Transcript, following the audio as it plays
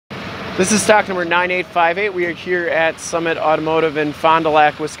This is stock number 9858. We are here at Summit Automotive in Fond du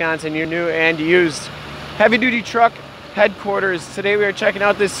Lac, Wisconsin, your new and used heavy-duty truck headquarters. Today we are checking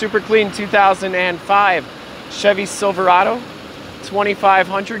out this super clean 2005 Chevy Silverado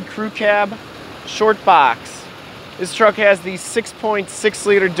 2500 crew cab short box. This truck has the 6.6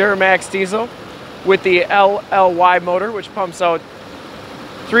 liter Duramax diesel with the LLY motor, which pumps out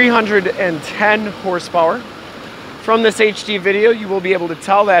 310 horsepower. From this HD video, you will be able to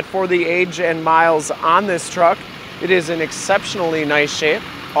tell that for the age and miles on this truck, it is in exceptionally nice shape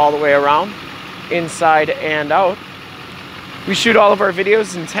all the way around, inside and out. We shoot all of our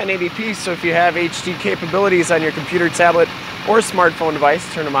videos in 1080p, so if you have HD capabilities on your computer, tablet, or smartphone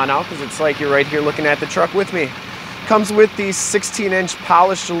device, turn them on out, because it's like you're right here looking at the truck with me. Comes with these 16-inch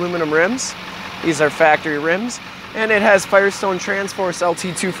polished aluminum rims. These are factory rims. And it has Firestone Transforce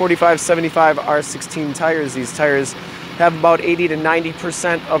LT2 45/75 R16 tires. These tires have about 80 to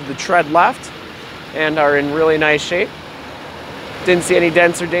 90% of the tread left and are in really nice shape. Didn't see any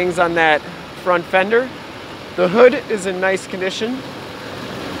dents or dings on that front fender. The hood is in nice condition.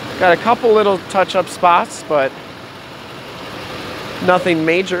 Got a couple little touch-up spots, but nothing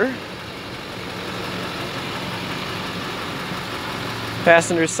major.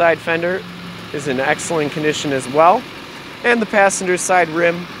 Passenger side fender is in excellent condition as well, and the passenger side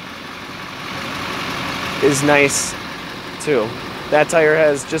rim is nice too. That tire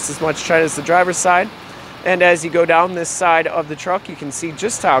has just as much tread as the driver's side, and as you go down this side of the truck, you can see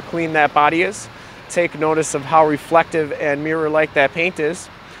just how clean that body is. Take notice of how reflective and mirror-like that paint is.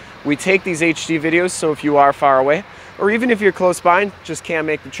 We take these HD videos, so if you are far away, or even if you're close by and just can't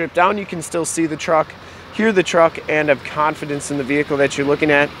make the trip down, you can still see the truck, hear the truck, and have confidence in the vehicle that you're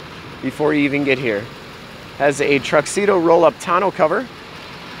looking at before you even get here. Has a Truxedo roll-up tonneau cover.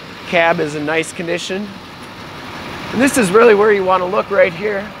 Cab is in nice condition. And this is really where you want to look right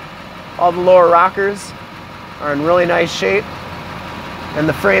here. All the lower rockers are in really nice shape. And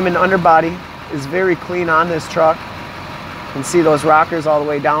the frame and underbody is very clean on this truck. You can see those rockers all the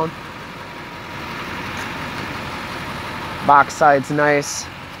way down. Box side's nice.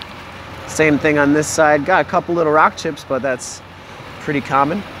 Same thing on this side. Got a couple little rock chips, but that's pretty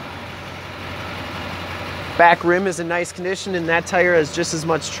common. Back rim is in nice condition, and that tire has just as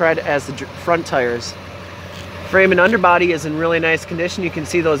much tread as the front tires. Frame and underbody is in really nice condition. You can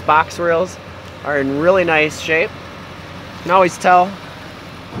see those box rails are in really nice shape. You can always tell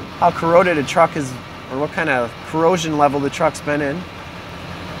how corroded a truck is, or what kind of corrosion level the truck's been in.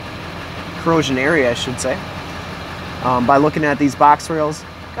 Corrosion area, I should say. By looking at these box rails.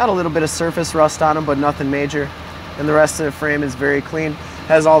 Got a little bit of surface rust on them, but nothing major. And the rest of the frame is very clean.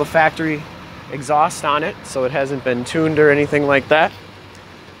 Has all the factory exhaust on it, so it hasn't been tuned or anything like that.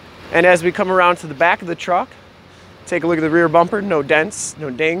 And as we come around to the back of the truck, take a look at the rear bumper. No dents, no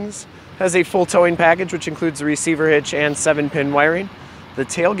dings. Has a full towing package, which includes a receiver hitch and 7-pin wiring. The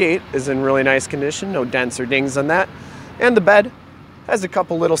tailgate is in really nice condition. No dents or dings on that. And the bed has a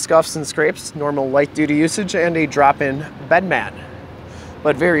couple little scuffs and scrapes, normal light duty usage, and a drop-in bed mat.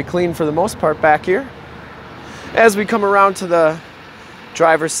 But very clean for the most part back here. As we come around to the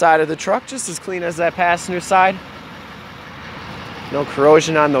driver's side of the truck, just as clean as that passenger side. No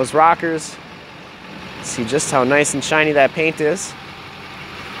corrosion on those rockers. See just how nice and shiny that paint is.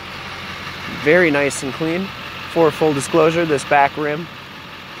 Very nice and clean. For full disclosure, this back rim,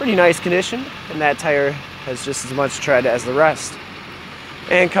 pretty nice condition, and that tire has just as much tread as the rest.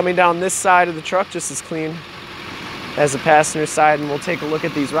 And coming down this side of the truck, just as clean as the passenger side, and we'll take a look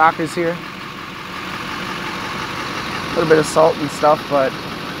at these rockers here. A little bit of salt and stuff, but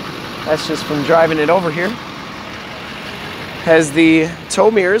that's just from driving it over here. Has the tow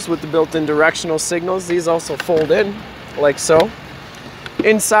mirrors with the built-in directional signals. These also fold in, like so.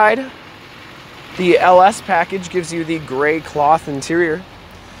 Inside, the LS package gives you the gray cloth interior.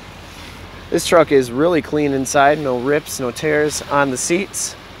 This truck is really clean inside, no rips, no tears on the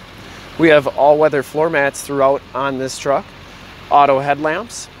seats. We have all-weather floor mats throughout on this truck. Auto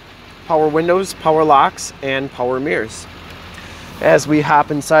headlamps, power windows, power locks, and power mirrors. As we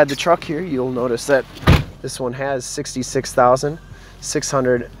hop inside the truck here, you'll notice that this one has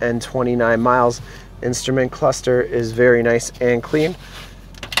 66,629 miles. Instrument cluster is very nice and clean.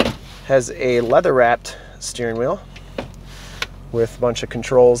 Has a leather-wrapped steering wheel with a bunch of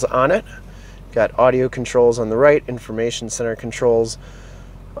controls on it. Got audio controls on the right, information center controls,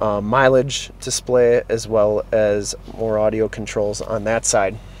 mileage display, as well as more audio controls on that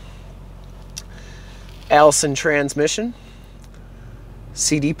side. Allison transmission,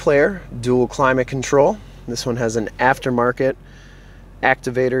 CD player, dual climate control. This one has an Aftermarket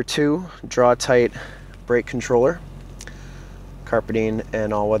Activator 2 draw tight brake controller. Carpeting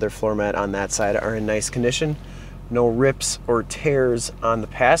and all-weather floor mat on that side are in nice condition. No rips or tears on the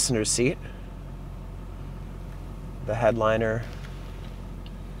passenger seat. The headliner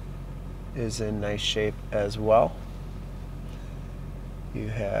is in nice shape as well. You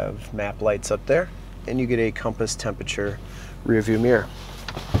have map lights up there, and you get a compass temperature rear view mirror.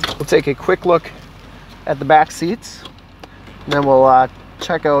 We'll take a quick look at the back seats, and then we'll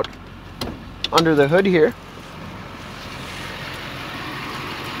check out under the hood here.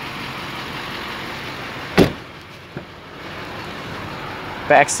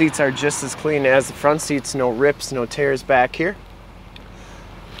 Back seats are just as clean as the front seats, no rips, no tears back here.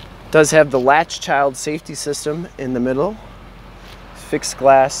 Does have the latch child safety system in the middle. Fixed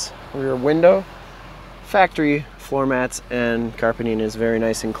glass rear window. Factory floor mats and carpeting is very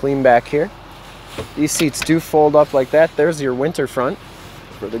nice and clean back here. These seats do fold up like that. There's your winter front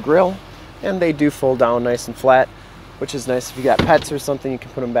for the grill, and they do fold down nice and flat, which is nice if you got pets or something. You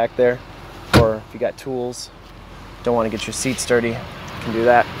can put them back there, or if you got tools, don't want to get your seats dirty, you can do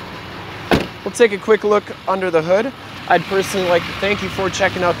that. We'll take a quick look under the hood. I'd personally like to thank you for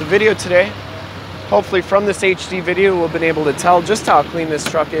checking out the video today. Hopefully from this HD video we've been able to tell just how clean this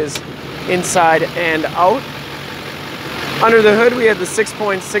truck is inside and out. Under the hood we have the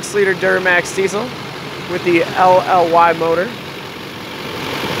 6.6 liter Duramax diesel with the LLY motor.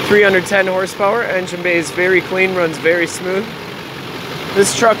 310 horsepower, engine bay is very clean, runs very smooth.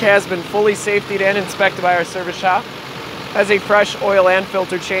 This truck has been fully safetied and inspected by our service shop. Has a fresh oil and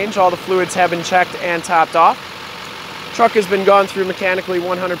filter change. All the fluids have been checked and topped off. Truck has been gone through mechanically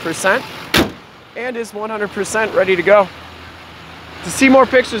 100% and is 100% ready to go. To see more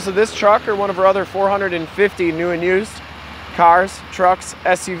pictures of this truck or one of our other 450 new and used cars, trucks,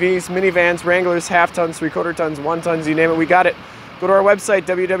 SUVs, minivans, Wranglers, half tons, 3/4 tons, 1 tons, you name it, we got it. Go to our website,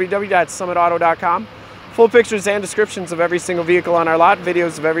 www.summitauto.com. Full pictures and descriptions of every single vehicle on our lot,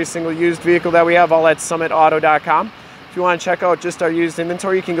 videos of every single used vehicle that we have, all at summitauto.com. If you want to check out just our used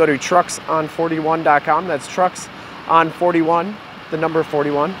inventory, you can go to truxon41.com. That's truxon41, the number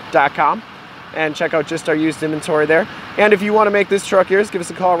 41.com, and check out just our used inventory there. And if you want to make this truck yours, give us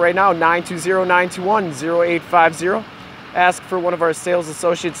a call right now, 920-921-0850. Ask for one of our sales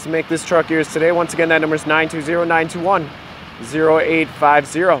associates to make this truck yours today. Once again, that number is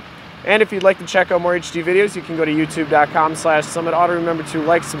 920-921-0850. And if you'd like to check out more HD videos, you can go to youtube.com/summitauto. Remember to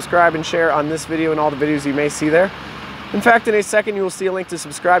like, subscribe, and share on this video and all the videos you may see there. In fact, in a second, you will see a link to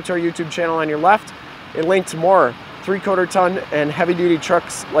subscribe to our YouTube channel on your left, a link to more 3/4 ton and heavy-duty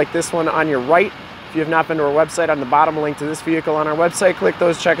trucks like this one on your right. If you have not been to our website, on the bottom, a link to this vehicle on our website. Click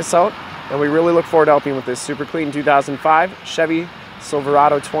those, check us out, and we really look forward to helping with this super clean 2005 Chevy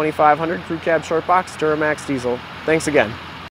Silverado 2500 Crew Cab Short Box Duramax Diesel. Thanks again.